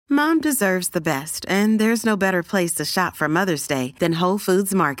Mom deserves the best, and there's no better place to shop for Mother's Day than Whole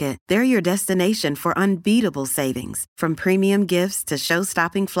Foods Market. They're your destination for unbeatable savings, from premium gifts to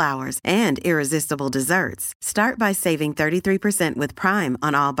show-stopping flowers and irresistible desserts. Start by saving 33% with Prime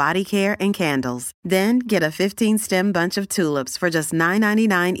on all body care and candles. Then get a 15-stem bunch of tulips for just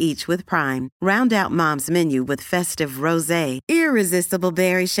 $9.99 each with Prime. Round out Mom's menu with festive rosé, irresistible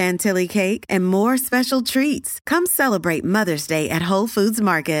berry chantilly cake, and more special treats. Come celebrate Mother's Day at Whole Foods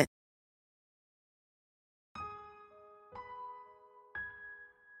Market.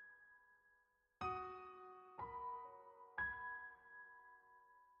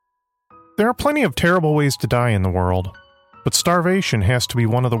 There are plenty of terrible ways to die in the world, but starvation has to be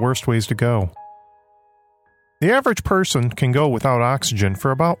one of the worst ways to go. The average person can go without oxygen for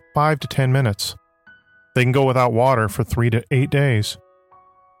about 5 to 10 minutes. They can go without water for 3 to 8 days.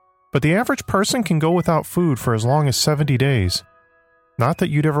 But the average person can go without food for as long as 70 days. Not that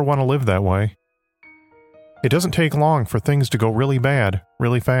you'd ever want to live that way. It doesn't take long for things to go really bad,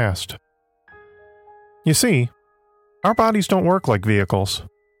 really fast. You see, our bodies don't work like vehicles.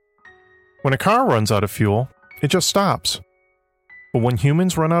 When a car runs out of fuel, it just stops. But when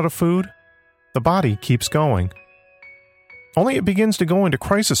humans run out of food, the body keeps going. Only it begins to go into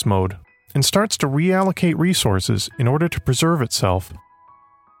crisis mode and starts to reallocate resources in order to preserve itself.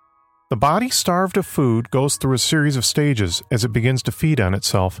 The body starved of food goes through a series of stages as it begins to feed on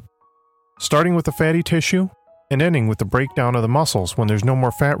itself, starting with the fatty tissue and ending with the breakdown of the muscles when there's no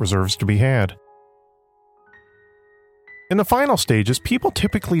more fat reserves to be had. In the final stages, people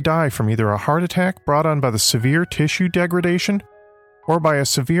typically die from either a heart attack brought on by the severe tissue degradation or by a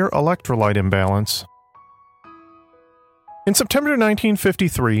severe electrolyte imbalance. In September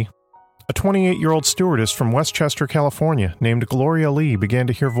 1953, a 28-year-old stewardess from Westchester, California, named Gloria Lee began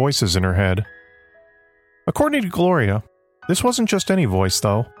to hear voices in her head. According to Gloria, this wasn't just any voice,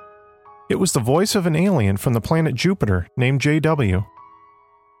 though. It was the voice of an alien from the planet Jupiter named JW.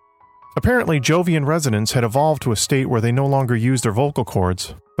 Apparently, Jovian residents had evolved to a state where they no longer used their vocal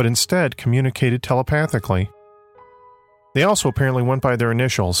cords, but instead communicated telepathically. They also apparently went by their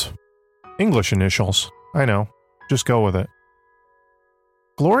initials. English initials. I know. Just go with it.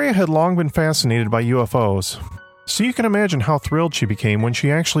 Gloria had long been fascinated by UFOs, so you can imagine how thrilled she became when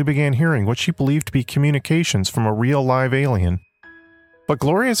she actually began hearing what she believed to be communications from a real live alien. But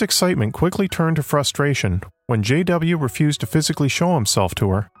Gloria's excitement quickly turned to frustration when JW refused to physically show himself to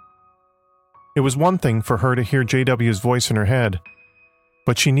her. It was one thing for her to hear JW's voice in her head,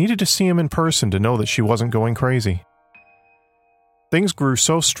 but she needed to see him in person to know that she wasn't going crazy. Things grew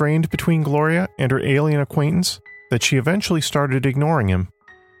so strained between Gloria and her alien acquaintance that she eventually started ignoring him.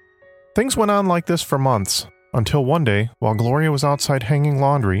 Things went on like this for months, until one day, while Gloria was outside hanging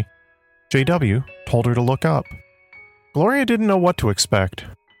laundry, JW told her to look up. Gloria didn't know what to expect.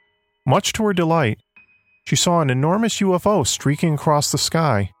 Much to her delight, she saw an enormous UFO streaking across the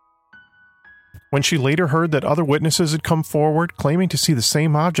sky. When she later heard that other witnesses had come forward claiming to see the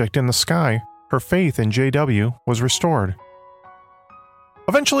same object in the sky, her faith in JW was restored.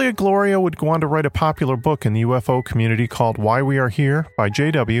 Eventually, Gloria would go on to write a popular book in the UFO community called Why We Are Here by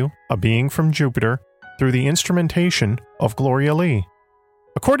JW, a being from Jupiter, through the instrumentation of Gloria Lee.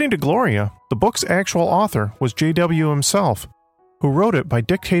 According to Gloria, the book's actual author was JW himself, who wrote it by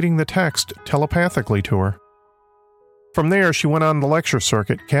dictating the text telepathically to her. From there, she went on the lecture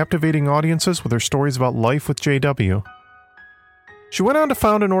circuit, captivating audiences with her stories about life with JW. She went on to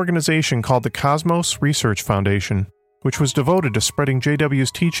found an organization called the Cosmos Research Foundation, which was devoted to spreading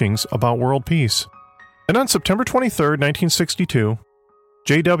JW's teachings about world peace. And on September 23, 1962,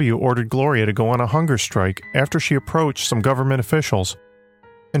 JW ordered Gloria to go on a hunger strike after she approached some government officials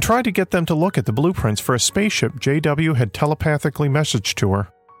and tried to get them to look at the blueprints for a spaceship JW had telepathically messaged to her.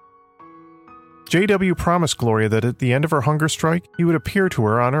 JW promised Gloria that at the end of her hunger strike, he would appear to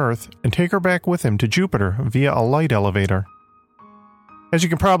her on Earth and take her back with him to Jupiter via a light elevator. As you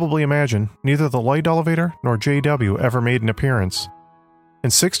can probably imagine, neither the light elevator nor JW ever made an appearance.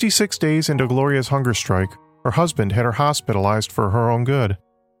 And 66 days into Gloria's hunger strike, her husband had her hospitalized for her own good.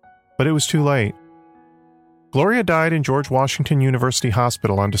 But it was too late. Gloria died in George Washington University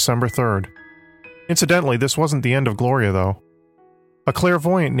Hospital on December 3rd. Incidentally, this wasn't the end of Gloria, though. A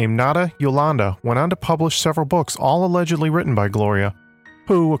clairvoyant named Nada Yolanda went on to publish several books, all allegedly written by Gloria,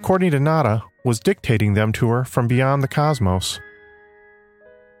 who, according to Nada, was dictating them to her from beyond the cosmos.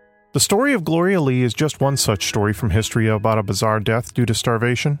 The story of Gloria Lee is just one such story from history about a bizarre death due to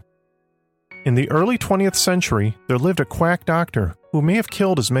starvation. In the early 20th century, there lived a quack doctor who may have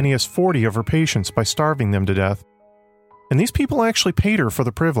killed as many as 40 of her patients by starving them to death. And these people actually paid her for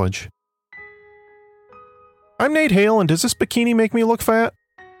the privilege. I'm Nate Hale, and does this bikini make me look fat?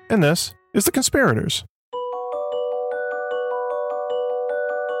 and this is The Conspirators.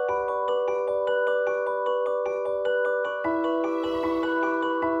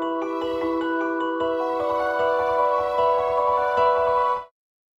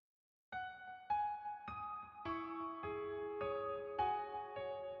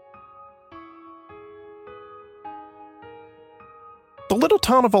 The little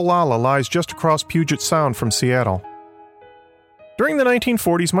town of Olalla lies just across Puget Sound from Seattle. During the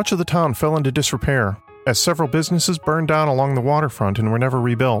 1940s, much of the town fell into disrepair, as several businesses burned down along the waterfront and were never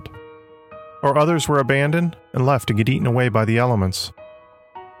rebuilt, or others were abandoned and left to get eaten away by the elements.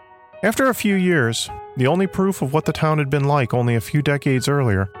 After a few years, the only proof of what the town had been like only a few decades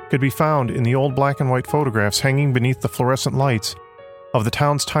earlier could be found in the old black and white photographs hanging beneath the fluorescent lights of the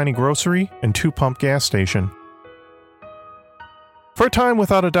town's tiny grocery and two-pump gas station. For a time,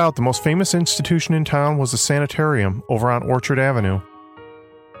 without a doubt, the most famous institution in town was the sanitarium over on Orchard Avenue.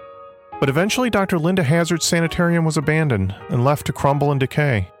 But eventually, Dr. Linda Hazard's sanitarium was abandoned and left to crumble and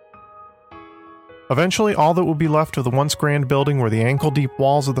decay. Eventually, all that would be left of the once grand building were the ankle-deep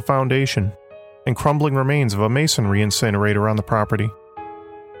walls of the foundation and crumbling remains of a masonry incinerator on the property.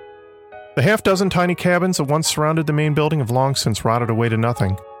 The half-dozen tiny cabins that once surrounded the main building have long since rotted away to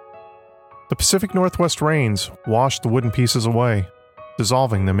nothing. The Pacific Northwest rains washed the wooden pieces away,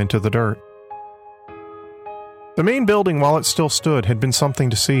 dissolving them into the dirt. The main building, while it still stood, had been something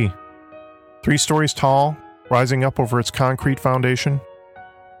to see. 3 stories tall, rising up over its concrete foundation,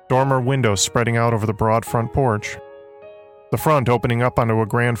 dormer windows spreading out over the broad front porch, the front opening up onto a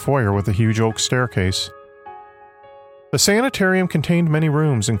grand foyer with a huge oak staircase. The sanitarium contained many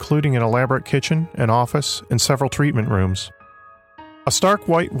rooms, including an elaborate kitchen, an office, and several treatment rooms. A stark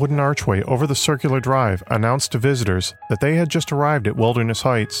white wooden archway over the circular drive announced to visitors that they had just arrived at Wilderness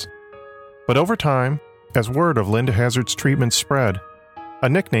Heights. But over time, as word of Linda Hazard's treatment spread, a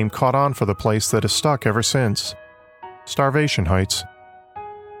nickname caught on for the place that has stuck ever since: Starvation Heights.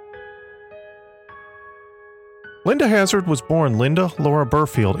 Linda Hazard was born Linda Laura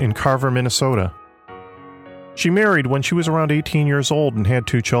Burfield in Carver, Minnesota. She married when she was around 18 years old and had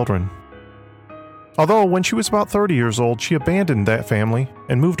 2 children. Although, when she was about 30 years old, she abandoned that family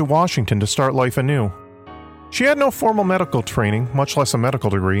and moved to Washington to start life anew. She had no formal medical training, much less a medical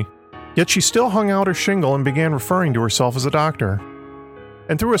degree, yet she still hung out her shingle and began referring to herself as a doctor.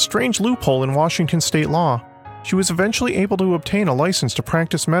 And through a strange loophole in Washington state law, she was eventually able to obtain a license to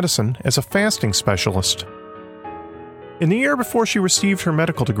practice medicine as a fasting specialist. In the year before she received her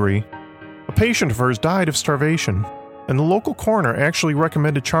medical degree, a patient of hers died of starvation, and the local coroner actually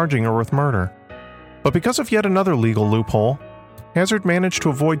recommended charging her with murder. But because of yet another legal loophole, Hazard managed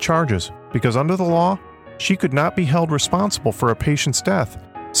to avoid charges because under the law, she could not be held responsible for a patient's death,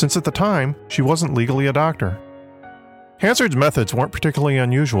 since at the time, she wasn't legally a doctor. Hazard's methods weren't particularly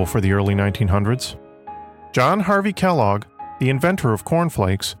unusual for the early 1900s. John Harvey Kellogg, the inventor of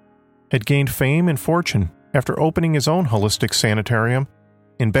cornflakes, had gained fame and fortune after opening his own holistic sanitarium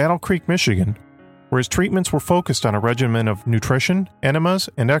in Battle Creek, Michigan, where his treatments were focused on a regimen of nutrition, enemas,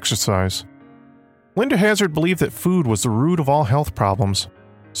 and exercise. Linda Hazard believed that food was the root of all health problems,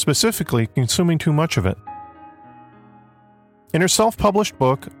 specifically consuming too much of it. In her self-published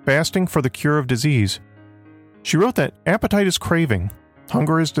book, Fasting for the Cure of Disease, she wrote that appetite is craving,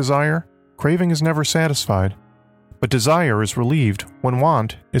 hunger is desire, craving is never satisfied, but desire is relieved when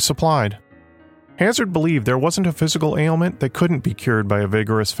want is supplied. Hazard believed there wasn't a physical ailment that couldn't be cured by a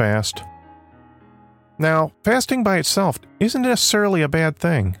vigorous fast. Now, fasting by itself isn't necessarily a bad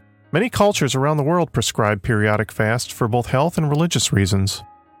thing. Many cultures around the world prescribe periodic fasts for both health and religious reasons.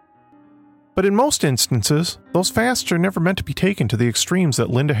 But in most instances, those fasts are never meant to be taken to the extremes that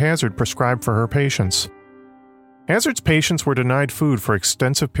Linda Hazard prescribed for her patients. Hazard's patients were denied food for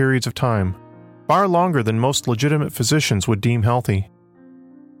extensive periods of time, far longer than most legitimate physicians would deem healthy.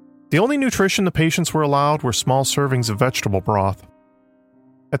 The only nutrition the patients were allowed were small servings of vegetable broth.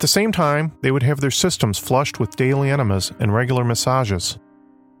 At the same time, they would have their systems flushed with daily enemas and regular massages.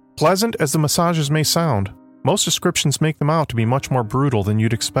 Pleasant as the massages may sound, most descriptions make them out to be much more brutal than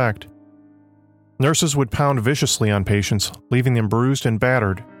you'd expect. Nurses would pound viciously on patients, leaving them bruised and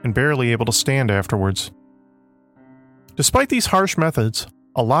battered, and barely able to stand afterwards. Despite these harsh methods,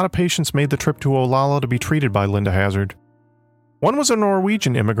 a lot of patients made the trip to Olalla to be treated by Linda Hazard. One was a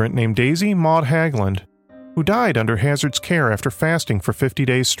Norwegian immigrant named Daisy Maud Haglund, who died under Hazard's care after fasting for 50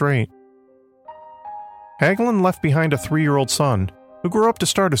 days straight. Haglund left behind a 3-year-old son, who grew up to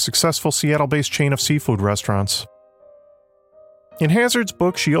start a successful Seattle-based chain of seafood restaurants. In Hazard's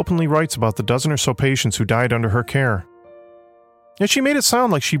book, she openly writes about the dozen or so patients who died under her care. Yet she made it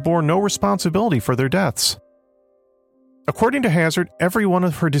sound like she bore no responsibility for their deaths. According to Hazard, every one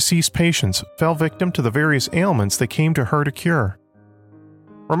of her deceased patients fell victim to the various ailments they came to her to cure.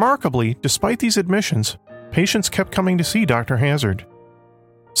 Remarkably, despite these admissions, patients kept coming to see Dr. Hazard.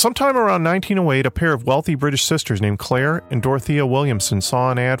 Sometime around 1908, a pair of wealthy British sisters named Claire and Dorothea Williamson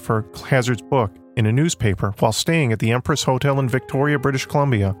saw an ad for Hazard's book in a newspaper while staying at the Empress Hotel in Victoria, British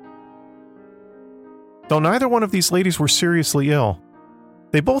Columbia. Though neither one of these ladies were seriously ill,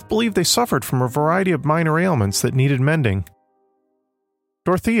 they both believed they suffered from a variety of minor ailments that needed mending.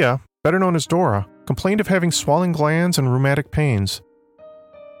 Dorothea, better known as Dora, complained of having swelling glands and rheumatic pains,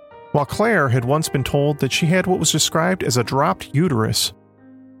 while Claire had once been told that she had what was described as a dropped uterus.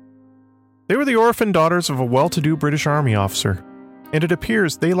 They were the orphan daughters of a well-to-do British Army officer, and it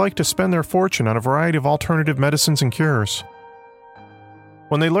appears they liked to spend their fortune on a variety of alternative medicines and cures.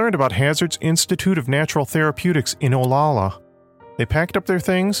 When they learned about Hazard's Institute of Natural Therapeutics in Olalla, they packed up their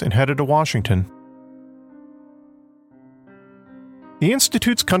things and headed to Washington. The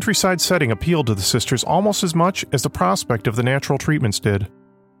Institute's countryside setting appealed to the sisters almost as much as the prospect of the natural treatments did.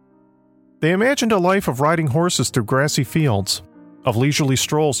 They imagined a life of riding horses through grassy fields, of leisurely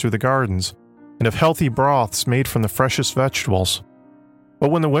strolls through the gardens, and of healthy broths made from the freshest vegetables.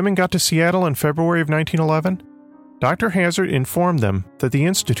 But when the women got to Seattle in February of 1911, Dr. Hazard informed them that the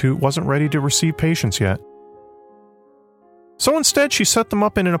Institute wasn't ready to receive patients yet. So instead, she set them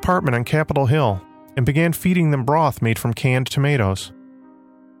up in an apartment on Capitol Hill and began feeding them broth made from canned tomatoes.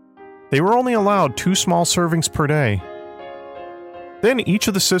 They were only allowed 2 small servings per day. Then each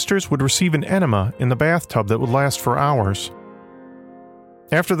of the sisters would receive an enema in the bathtub that would last for hours.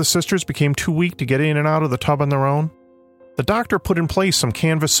 After the sisters became too weak to get in and out of the tub on their own, the doctor put in place some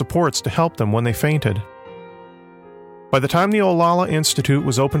canvas supports to help them when they fainted. By the time the Olalla Institute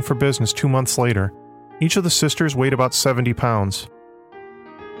was open for business 2 months later, each of the sisters weighed about 70 pounds.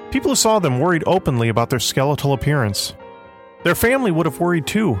 People who saw them worried openly about their skeletal appearance. Their family would have worried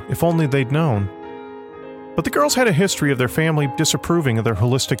too, if only they'd known. But the girls had a history of their family disapproving of their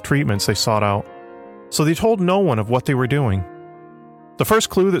holistic treatments they sought out, so they told no one of what they were doing. The first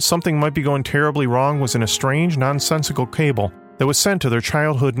clue that something might be going terribly wrong was in a strange, nonsensical cable that was sent to their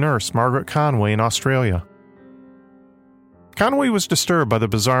childhood nurse, Margaret Conway, in Australia. Conway was disturbed by the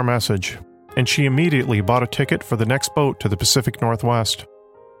bizarre message, and she immediately bought a ticket for the next boat to the Pacific Northwest.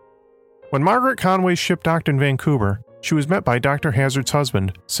 When Margaret Conway ship docked in Vancouver, she was met by Dr. Hazard's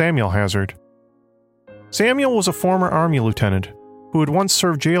husband, Samuel Hazard. Samuel was a former Army lieutenant who had once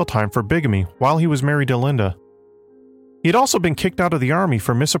served jail time for bigamy while he was married to Linda. He had also been kicked out of the Army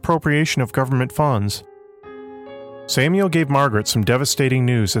for misappropriation of government funds. Samuel gave Margaret some devastating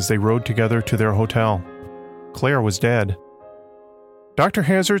news as they rode together to their hotel. Claire was dead. Dr.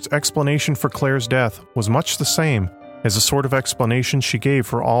 Hazard's explanation for Claire's death was much the same as the sort of explanation she gave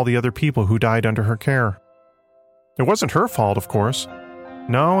for all the other people who died under her care. It wasn't her fault, of course.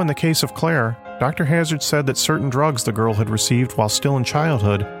 No, in the case of Claire, Dr. Hazard said that certain drugs the girl had received while still in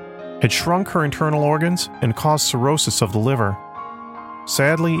childhood had shrunk her internal organs and caused cirrhosis of the liver.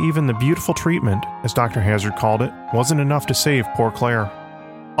 Sadly, even the beautiful treatment, as Dr. Hazard called it, wasn't enough to save poor Claire.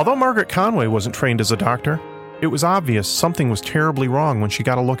 Although Margaret Conway wasn't trained as a doctor, it was obvious something was terribly wrong when she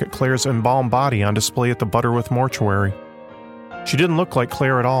got a look at Claire's embalmed body on display at the Butterworth mortuary. She didn't look like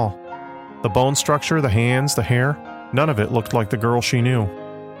Claire at all. The bone structure, the hands, the hair, none of it looked like the girl she knew.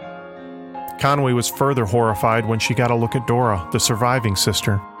 Conway was further horrified when she got a look at Dora, the surviving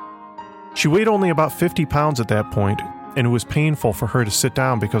sister. She weighed only about 50 pounds at that point, and it was painful for her to sit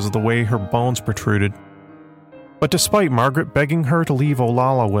down because of the way her bones protruded. But despite Margaret begging her to leave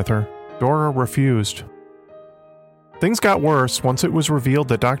Olalla with her, Dora refused. Things got worse once it was revealed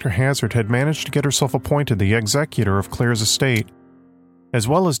that Dr. Hazard had managed to get herself appointed the executor of Claire's estate, as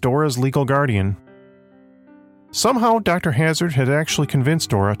well as Dora's legal guardian. Somehow, Dr. Hazard had actually convinced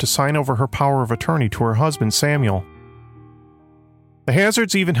Dora to sign over her power of attorney to her husband, Samuel. The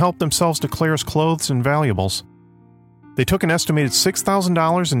Hazards even helped themselves to Claire's clothes and valuables. They took an estimated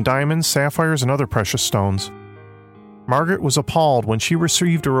 $6,000 in diamonds, sapphires, and other precious stones. Margaret was appalled when she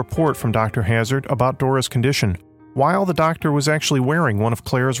received a report from Dr. Hazard about Dora's condition, while the doctor was actually wearing one of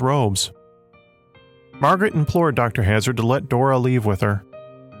Claire's robes. Margaret implored Dr. Hazard to let Dora leave with her,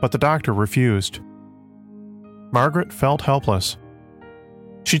 but the doctor refused. Margaret felt helpless.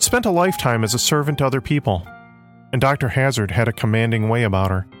 She'd spent a lifetime as a servant to other people, and Dr. Hazard had a commanding way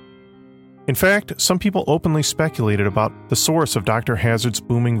about her. In fact, some people openly speculated about the source of Dr. Hazard's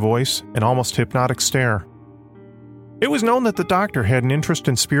booming voice and almost hypnotic stare. It was known that the doctor had an interest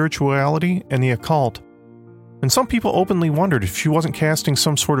in spirituality and the occult, and some people openly wondered if she wasn't casting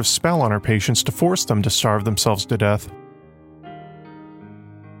some sort of spell on her patients to force them to starve themselves to death.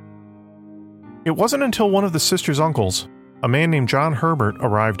 It wasn't until one of the sisters' uncles, a man named John Herbert,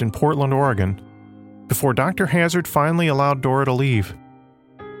 arrived in Portland, Oregon, before Dr. Hazard finally allowed Dora to leave.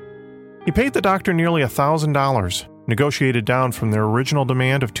 He paid the doctor nearly $1,000, negotiated down from their original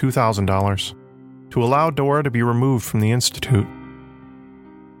demand of $2,000, to allow Dora to be removed from the institute.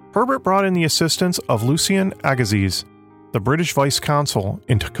 Herbert brought in the assistance of Lucien Agassiz, the British vice consul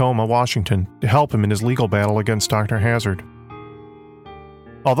in Tacoma, Washington, to help him in his legal battle against Dr. Hazard.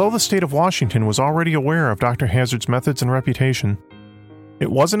 Although the state of Washington was already aware of Dr. Hazard's methods and reputation, it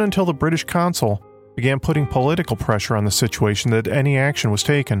wasn't until the British consul began putting political pressure on the situation that any action was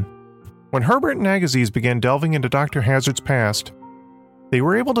taken. When Herbert and Agassiz began delving into Dr. Hazard's past, they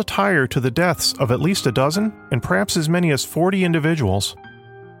were able to tie her to the deaths of at least a dozen and perhaps as many as 40 individuals.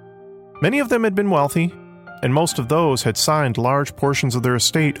 Many of them had been wealthy, and most of those had signed large portions of their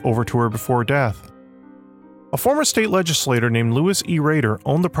estate over to her before death. A former state legislator named Lewis E. Rader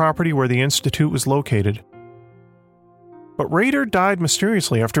owned the property where the institute was located. But Rader died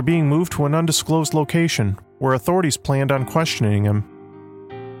mysteriously after being moved to an undisclosed location where authorities planned on questioning him.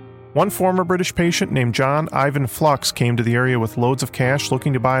 One former British patient named John Ivan Flux came to the area with loads of cash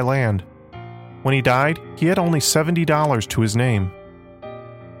looking to buy land. When he died, he had only $70 to his name.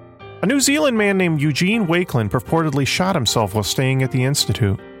 A New Zealand man named Eugene Wakeland purportedly shot himself while staying at the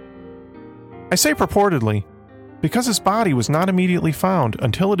institute. I say purportedly because his body was not immediately found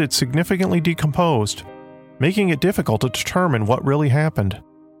until it had significantly decomposed, making it difficult to determine what really happened.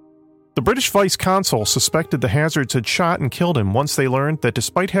 The British vice consul suspected the Hazards had shot and killed him once they learned that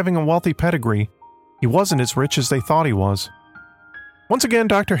despite having a wealthy pedigree, he wasn't as rich as they thought he was. Once again,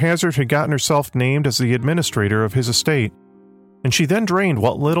 Dr. Hazard had gotten herself named as the administrator of his estate, and she then drained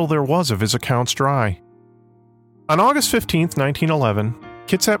what little there was of his accounts dry. On August 15, 1911,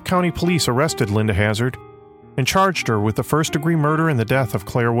 Kitsap County Police arrested Linda Hazard and charged her with the first-degree murder and the death of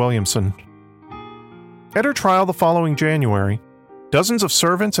Claire Williamson. At her trial the following January, dozens of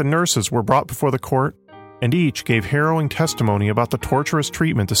servants and nurses were brought before the court, and each gave harrowing testimony about the torturous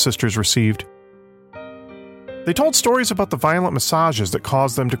treatment the sisters received. They told stories about the violent massages that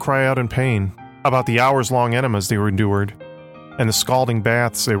caused them to cry out in pain, about the hours-long enemas they endured, and the scalding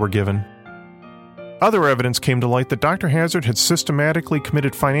baths they were given. Other evidence came to light that Dr. Hazard had systematically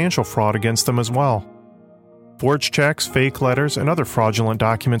committed financial fraud against them as well. Forged checks, fake letters, and other fraudulent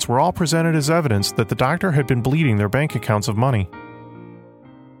documents were all presented as evidence that the doctor had been bleeding their bank accounts of money.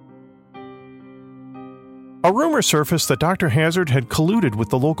 A rumor surfaced that Dr. Hazard had colluded with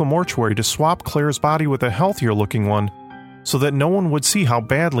the local mortuary to swap Claire's body with a healthier-looking one so that no one would see how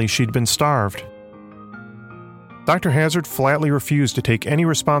badly she'd been starved. Dr. Hazard flatly refused to take any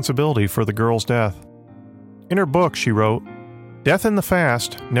responsibility for the girl's death. In her book, she wrote, "Death in the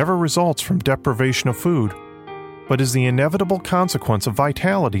fast never results from deprivation of food, but is the inevitable consequence of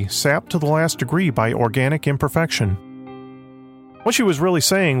vitality sapped to the last degree by organic imperfection." What she was really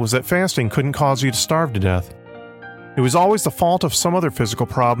saying was that fasting couldn't cause you to starve to death. It was always the fault of some other physical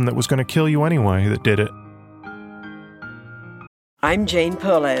problem that was going to kill you anyway that did it. I'm Jane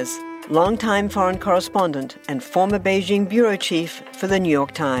Perlez, longtime foreign correspondent and former Beijing bureau chief for the New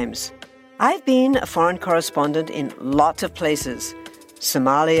York Times. I've been a foreign correspondent in lots of places: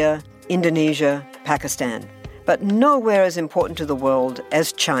 Somalia, Indonesia, Pakistan, but nowhere as important to the world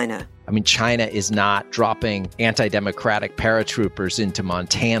as China. I mean, China is not dropping anti-democratic paratroopers into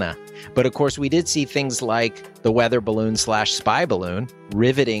Montana. But of course, we did see things like the weather balloon/spy balloon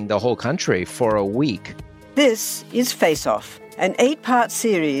riveting the whole country for a week. This is Face Off, an 8-part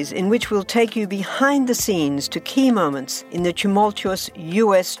series in which we'll take you behind the scenes to key moments in the tumultuous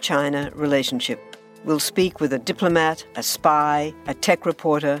U.S.-China relationship. We'll speak with a diplomat, a spy, a tech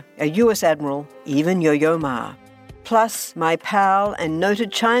reporter, a U.S. admiral, even Yo-Yo Ma. Plus, my pal and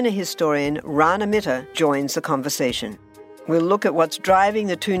noted China historian Rana Mitter joins the conversation. We'll look at what's driving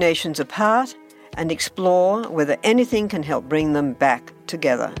the two nations apart and explore whether anything can help bring them back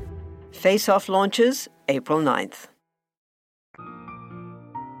together. Face Off launches April 9th.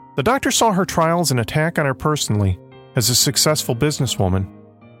 The doctor saw her trial as an attack on her personally, as a successful businesswoman,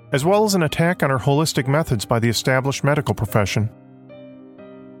 as well as an attack on her holistic methods by the established medical profession.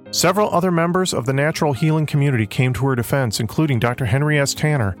 Several other members of the natural healing community came to her defense, including Dr. Henry S.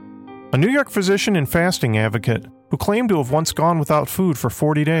 Tanner, a New York physician and fasting advocate who claimed to have once gone without food for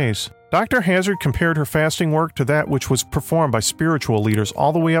 40 days. Dr. Hazard compared her fasting work to that which was performed by spiritual leaders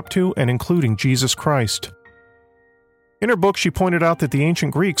all the way up to and including Jesus Christ. In her book, she pointed out that the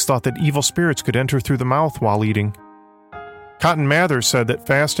ancient Greeks thought that evil spirits could enter through the mouth while eating. Cotton Mather said that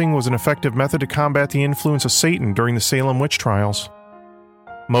fasting was an effective method to combat the influence of Satan during the Salem witch trials.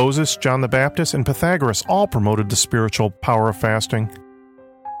 Moses, John the Baptist, and Pythagoras all promoted the spiritual power of fasting.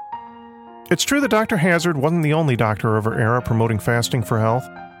 It's true that Dr. Hazard wasn't the only doctor of her era promoting fasting for health.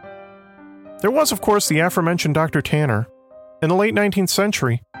 There was, of course, the aforementioned Dr. Tanner. In the late 19th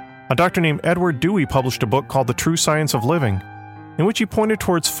century, a doctor named Edward Dewey published a book called The True Science of Living, in which he pointed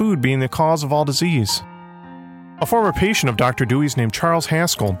towards food being the cause of all disease. A former patient of Dr. Dewey's named Charles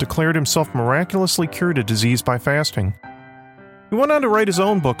Haskell declared himself miraculously cured of disease by fasting. He went on to write his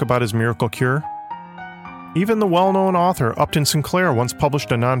own book about his miracle cure. Even the well-known author Upton Sinclair once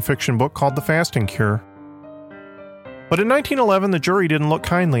published a non-fiction book called The Fasting Cure. But in 1911, the jury didn't look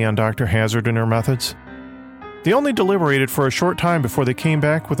kindly on Dr. Hazard and her methods. They only deliberated for a short time before they came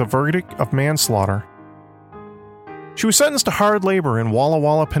back with a verdict of manslaughter. She was sentenced to hard labor in Walla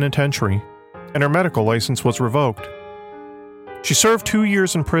Walla Penitentiary, and her medical license was revoked. She served 2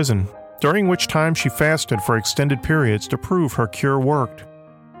 years in prison, during which time she fasted for extended periods to prove her cure worked.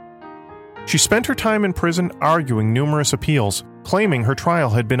 She spent her time in prison arguing numerous appeals, claiming her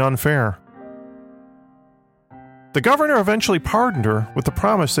trial had been unfair. The governor eventually pardoned her with the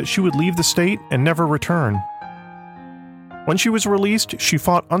promise that she would leave the state and never return. When she was released, she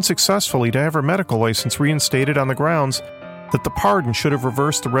fought unsuccessfully to have her medical license reinstated on the grounds that the pardon should have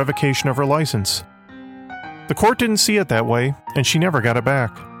reversed the revocation of her license. The court didn't see it that way, and she never got it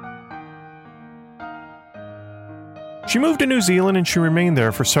back. She moved to New Zealand and she remained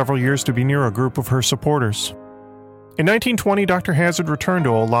there for several years to be near a group of her supporters. In 1920, Dr. Hazard returned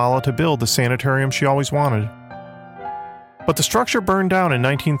to Olalla to build the sanitarium she always wanted. But the structure burned down in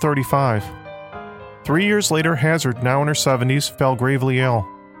 1935. 3 years later, Hazard, now in her 70s, fell gravely ill.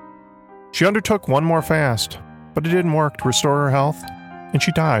 She undertook one more fast, but it didn't work to restore her health, and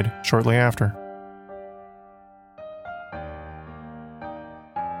she died shortly after.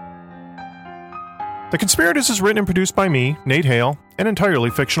 The Conspirators is written and produced by me, Nate Hale, an entirely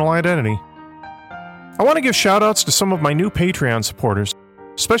fictional identity. I want to give shout-outs to some of my new Patreon supporters.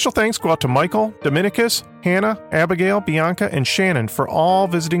 Special thanks go out to Michael, Dominicus, Hannah, Abigail, Bianca, and Shannon for all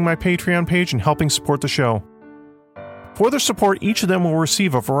visiting my Patreon page and helping support the show. For their support, each of them will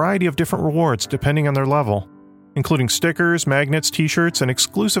receive a variety of different rewards depending on their level, including stickers, magnets, t-shirts, and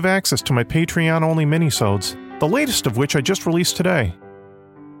exclusive access to my Patreon-only minisodes, the latest of which I just released today.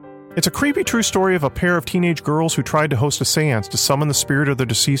 It's a creepy true story of a pair of teenage girls who tried to host a seance to summon the spirit of their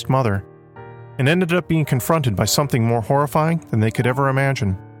deceased mother, and ended up being confronted by something more horrifying than they could ever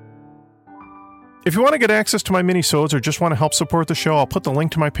imagine. If you want to get access to my minisodes or just want to help support the show, I'll put the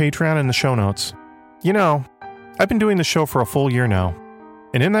link to my Patreon in the show notes. You know, I've been doing the show for a full year now,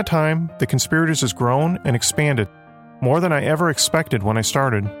 and in that time, The Conspirators has grown and expanded, more than I ever expected when I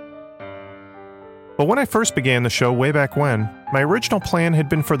started. But when I first began the show way back when, my original plan had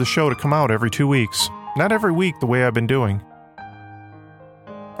been for the show to come out every 2 weeks, not every week the way I've been doing.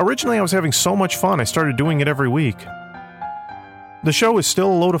 Originally, I was having so much fun I started doing it every week. The show is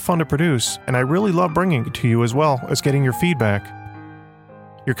still a load of fun to produce, and I really love bringing it to you as well as getting your feedback.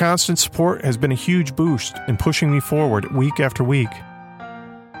 Your constant support has been a huge boost in pushing me forward week after week.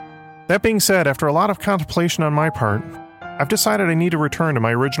 That being said, after a lot of contemplation on my part, I've decided I need to return to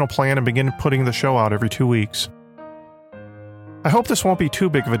my original plan and begin putting the show out every 2 weeks. I hope this won't be too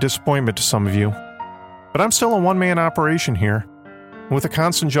big of a disappointment to some of you, but I'm still a one-man operation here. With the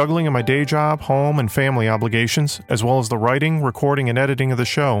constant juggling of my day job, home, and family obligations, as well as the writing, recording, and editing of the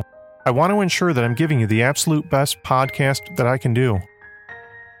show, I want to ensure that I'm giving you the absolute best podcast that I can do.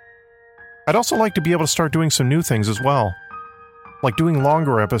 I'd also like to be able to start doing some new things as well, like doing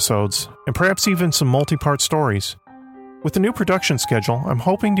longer episodes, and perhaps even some multi-part stories. With the new production schedule, I'm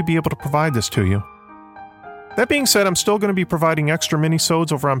hoping to be able to provide this to you. That being said, I'm still going to be providing extra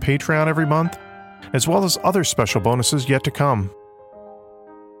minisodes over on Patreon every month, as well as other special bonuses yet to come.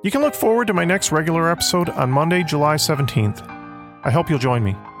 You can look forward to my next regular episode on Monday, July 17th. I hope you'll join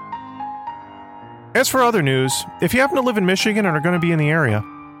me. As for other news, if you happen to live in Michigan and are going to be in the area,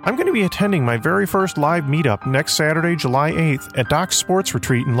 I'm going to be attending my very first live meetup next Saturday, July 8th at Doc's Sports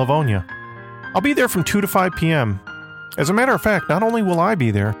Retreat in Livonia. I'll be there from 2 to 5 p.m. As a matter of fact, not only will I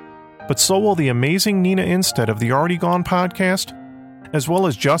be there, but so will the amazing Nina Instead of the Already Gone podcast, as well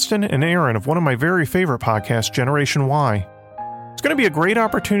as Justin and Aaron of one of my very favorite podcasts, Generation Y. It's going to be a great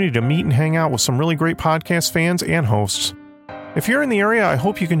opportunity to meet and hang out with some really great podcast fans and hosts. If you're in the area, I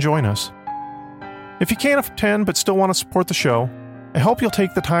hope you can join us. If you can't attend but still want to support the show, I hope you'll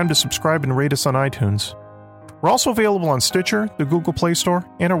take the time to subscribe and rate us on iTunes. We're also available on Stitcher, the Google Play Store,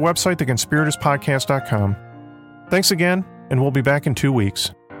 and our website, theconspiratorspodcast.com. Thanks again, and we'll be back in 2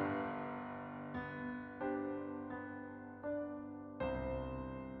 weeks.